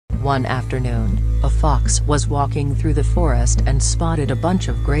One afternoon, a fox was walking through the forest and spotted a bunch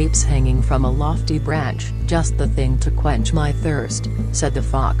of grapes hanging from a lofty branch. "Just the thing to quench my thirst," said the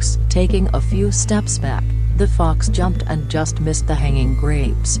fox. Taking a few steps back, the fox jumped and just missed the hanging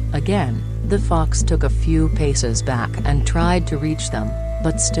grapes. Again, the fox took a few paces back and tried to reach them,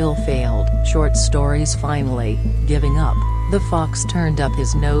 but still failed. Short stories. Finally, giving up, the fox turned up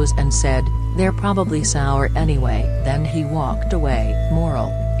his nose and said, "They're probably sour anyway." Then he walked away.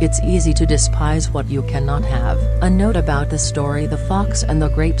 Moral: it's easy to despise what you cannot have. A note about the story The Fox and the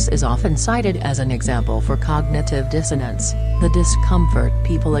Grapes is often cited as an example for cognitive dissonance, the discomfort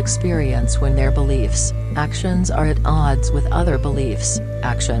people experience when their beliefs, actions are at odds with other beliefs,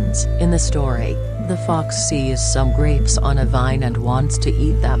 actions. In the story, the fox sees some grapes on a vine and wants to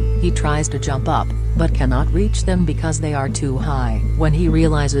eat them. He tries to jump up, but cannot reach them because they are too high. When he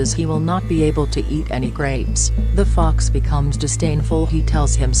realizes he will not be able to eat any grapes, the fox becomes disdainful. He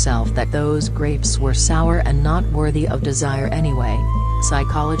tells himself that those grapes were sour and not worthy of desire anyway.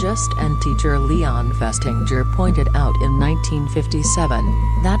 Psychologist and teacher Leon Festinger pointed out in 1957,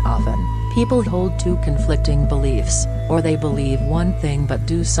 that often, people hold two conflicting beliefs, or they believe one thing but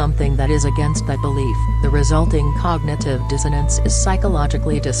do something that is against that belief. The resulting cognitive dissonance is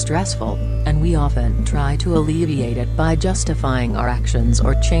psychologically distressful, and we often try to alleviate it by justifying our actions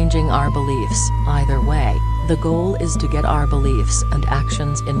or changing our beliefs. Either way, the goal is to get our beliefs and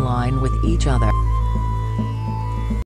actions in line with each other.